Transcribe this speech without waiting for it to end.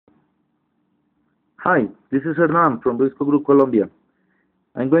Hi, this is Hernan from Risco Group Colombia.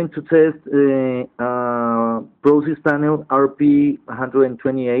 I'm going to test ProSYS panel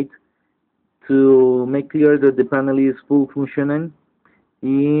RP128 to make clear that the panel is full functioning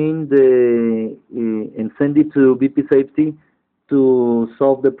and send it to BP Safety to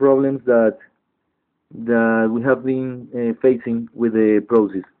solve the problems that we have been facing with the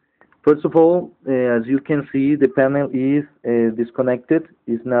ProSYS. First of all, as you can see, the panel is disconnected,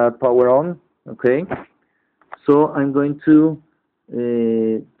 it's not power on. Okay, so I'm going to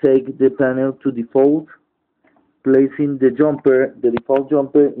take the panel to default, placing the default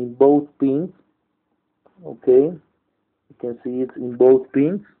jumper in both pins. Okay, you can see it in both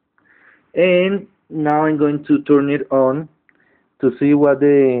pins, and now I'm going to turn it on to see what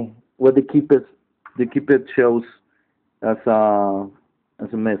the keypad shows as a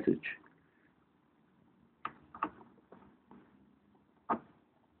message.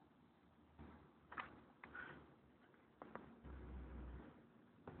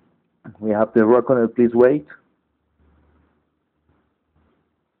 We have the rock on it, please wait.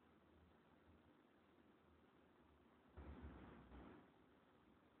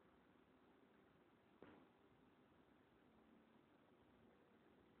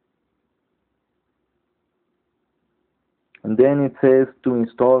 And then it says to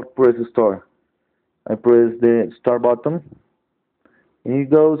install, press start. I press the start button, and it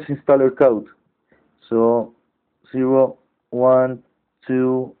goes installer code. So 0, 1,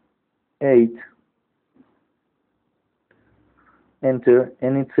 2, 8. Enter,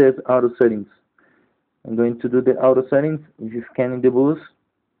 and it says auto settings. I'm going to do the auto settings. If you scan in the bus,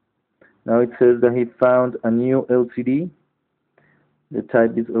 now it says that he found a new LCD. The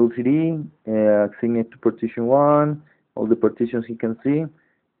type is LCD, assign it to partition 1, all the partitions you can see,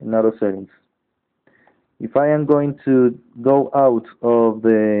 and auto settings. If I am going to go out of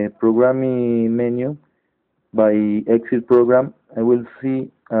the programming menu by exit program, I will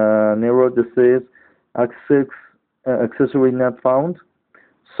see an error that says accessory not found.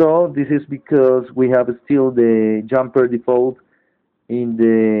 So this is because we have still the jumper default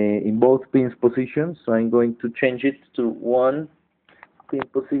in both pins positions. So I'm going to change it to one pin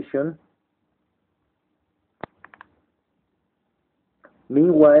position.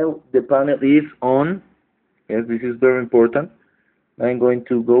 Meanwhile, the panel is on. Yes, this is very important. I'm going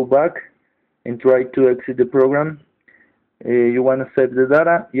to go back and try to exit the program. You want to save the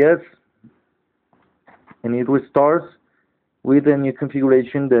data? Yes. And it restarts with a new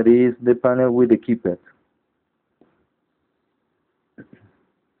configuration that is the panel with the keypad.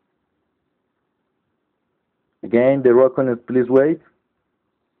 Again, the rock on it, please wait.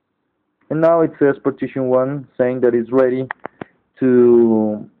 And now it says partition 1, saying that it's ready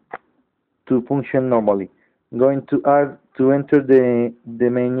to function normally. I'm going to enter the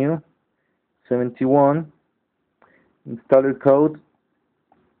menu 71, installer code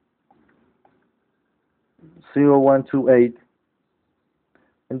 0128,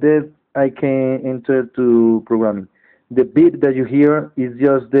 and then I can enter to programming. The beep that you hear is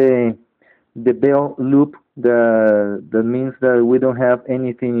just the bell loop. That means that we don't have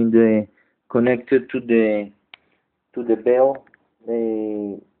anything connected to the bell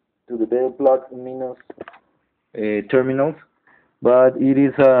plug minus terminals, but it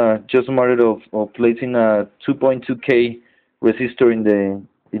is just a matter of placing a 2.2K resistor in the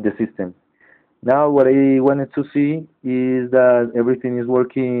system. Now what I wanted to see is that everything is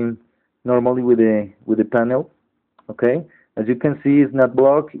working normally with the panel. Okay, as you can see, it's not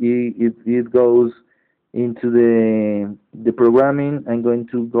blocked. It goes into the programming. I'm going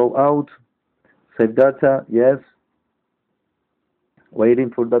to go out, save data, yes, waiting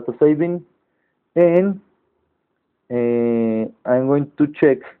for data saving, and I'm going to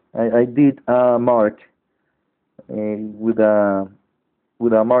check. I did a mark with a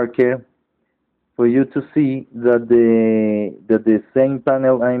marker for you to see that the same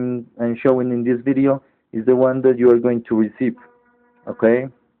panel I'm showing in this video is the one that you are going to receive. Okay.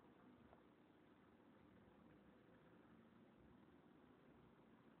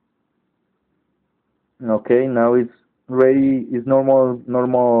 Okay, now it's ready. It's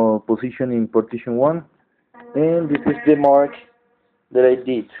normal position in partition 1, and this is the mark that I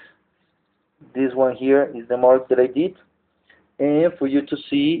did. This one here is the mark that I did, and for you to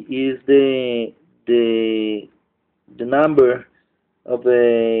see is the number of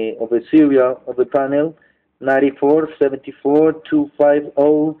a serial of the panel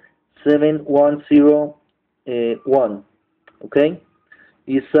 9474250710 Okay.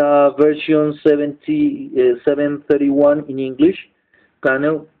 It's version 731 in English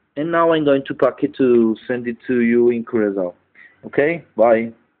panel, and now I'm going to pack it to send it to you in Curacao. Okay,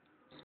 bye.